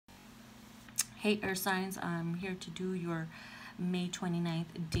Hey Earth signs, I'm here to do your May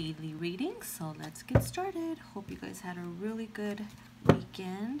 29th daily reading. So let's get started. Hope you guys had a really good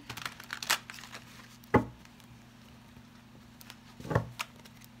weekend.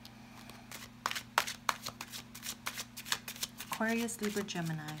 Aquarius, Libra,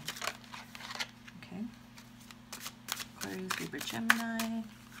 Gemini. Okay. Aquarius, Libra, Gemini.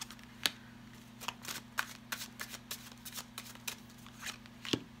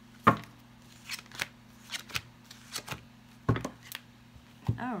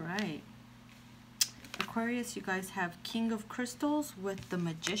 All right. Aquarius, you guys have King of Crystals with the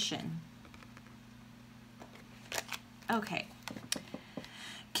Magician. Okay.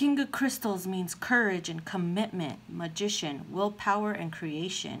 King of Crystals means courage and commitment, magician, willpower, and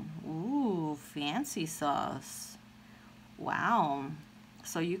creation. Ooh, fancy sauce. Wow.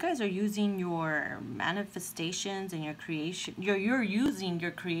 So you guys are using your manifestations and your creation. You're using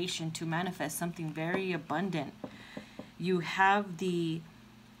your creation to manifest something very abundant. You have the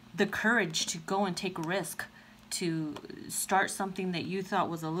courage to go and take a risk, to start something that you thought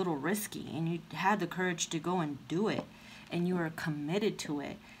was a little risky, and you had the courage to go and do it, and you are committed to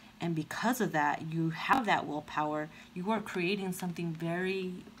it. And because of that, you have that willpower. You are creating something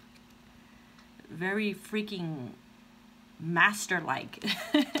very, very freaking master-like.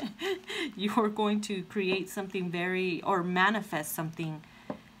 You are going to create something very, or manifest something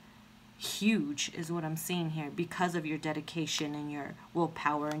huge is what I'm seeing here, because of your dedication and your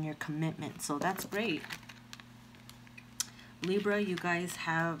willpower and your commitment. So that's great. Libra, you guys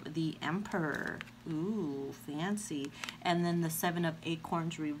have the Emperor. Ooh, fancy. And then the Seven of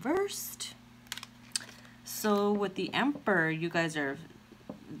Acorns reversed. So with the Emperor, you guys are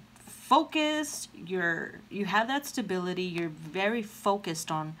focused. You have that stability. You're very focused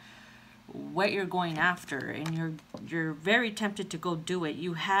on what you're going after, and you're very tempted to go do it.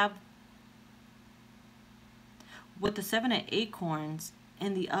 You have, with the Seven of Acorns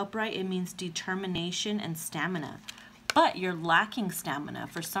in the upright, it means determination and stamina. But you're lacking stamina.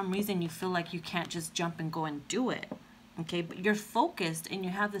 For some reason, you feel like you can't just jump and go and do it. Okay, but you're focused and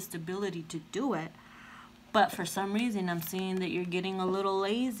you have the stability to do it. But for some reason, I'm seeing that you're getting a little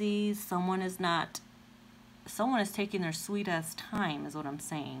lazy. Someone is taking their sweet ass time, is what I'm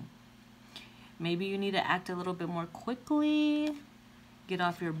saying. Maybe you need to act a little bit more quickly. Get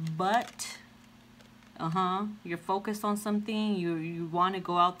off your butt. You're focused on something. You want to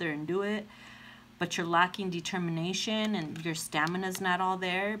go out there and do it, but you're lacking determination, and your stamina's not all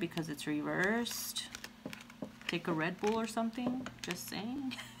there because it's reversed. Take a Red Bull or something. Just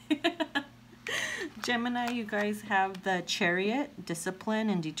saying. Gemini, you guys have the Chariot, discipline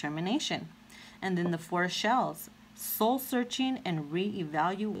and determination. And then the Four Shells, soul searching and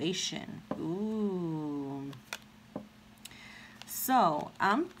re-evaluation. Ooh. So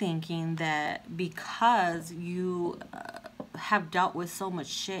I'm thinking that because you have dealt with so much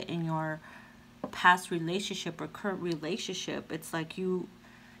shit in your past relationship or current relationship, it's like you've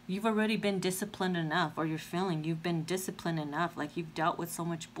already been disciplined enough, or you're feeling you've been disciplined enough. Like you've dealt with so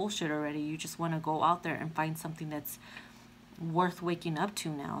much bullshit already. You just want to go out there and find something that's worth waking up to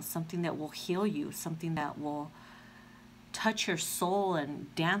now, something that will heal you, something that will touch your soul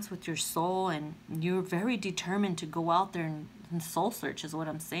and dance with your soul. And you're very determined to go out there and soul search, is what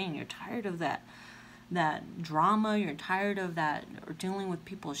I'm saying. You're tired of that drama. You're tired of that, or dealing with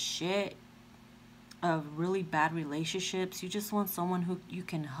people's shit, of really bad relationships. You just want someone who you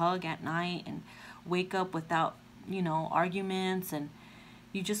can hug at night and wake up without, arguments. And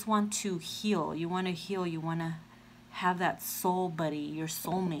you just want to heal. You want to heal. You want to have that soul buddy. Your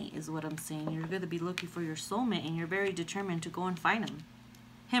soulmate is what I'm saying. You're going to be looking for your soulmate, and you're very determined to go and find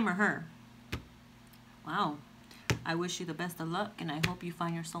him or her. Wow. I wish you the best of luck, and I hope you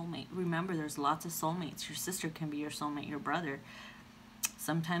find your soulmate. Remember, there's lots of soulmates. Your sister can be your soulmate, your brother.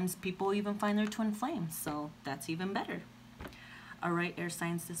 Sometimes people even find their twin flames, so that's even better. All right, air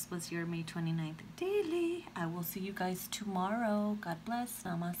signs, this was your May 29th daily. I will see you guys tomorrow. God bless.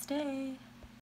 Namaste.